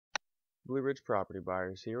Blue Ridge Property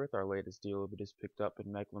Buyers here with our latest deal of it is picked up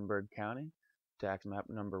in Mecklenburg County, tax map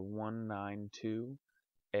number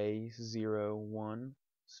 192A01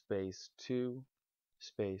 space 2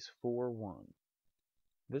 space 41.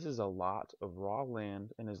 This is a lot of raw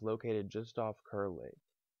land and is located just off Kerr Lake.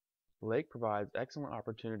 The lake provides excellent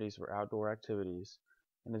opportunities for outdoor activities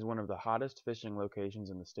and is one of the hottest fishing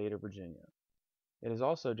locations in the state of Virginia. It is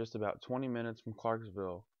also just about 20 minutes from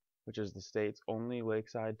Clarksville, which is the state's only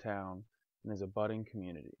lakeside town and is a budding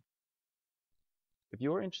community. If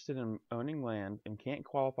you are interested in owning land and can't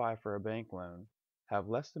qualify for a bank loan, have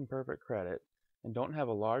less than perfect credit, and don't have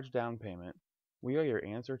a large down payment, we are your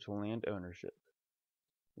answer to land ownership.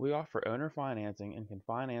 We offer owner financing and can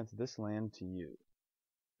finance this land to you.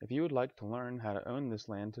 If you would like to learn how to own this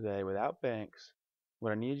land today without banks,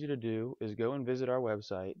 what I need you to do is go and visit our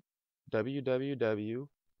website,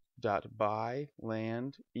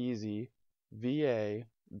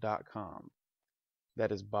 www.buylandeasyva.com.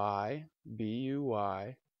 That is buy,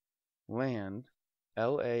 B-U-Y, land,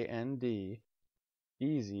 L-A-N-D,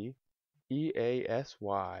 easy,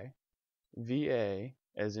 E-A-S-Y, V-A,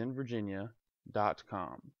 as in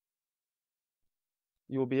Virginia.com.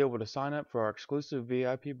 You will be able to sign up for our exclusive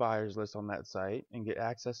VIP buyers list on that site and get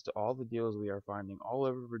access to all the deals we are finding all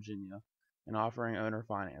over Virginia and offering owner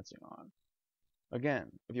financing on.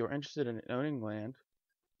 Again, if you are interested in owning land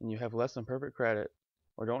and you have less than perfect credit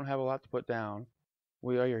or don't have a lot to put down,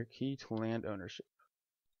 we are your key to land ownership.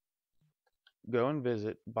 Go and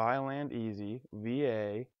visit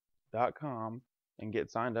buylandeasyva.com and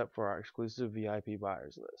get signed up for our exclusive VIP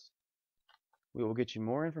buyers list. We will get you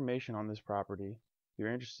more information on this property if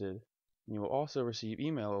you're interested, and you will also receive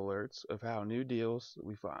email alerts of how new deals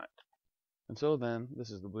we find. Until then,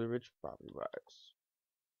 this is the Blue Ridge Property Buyers.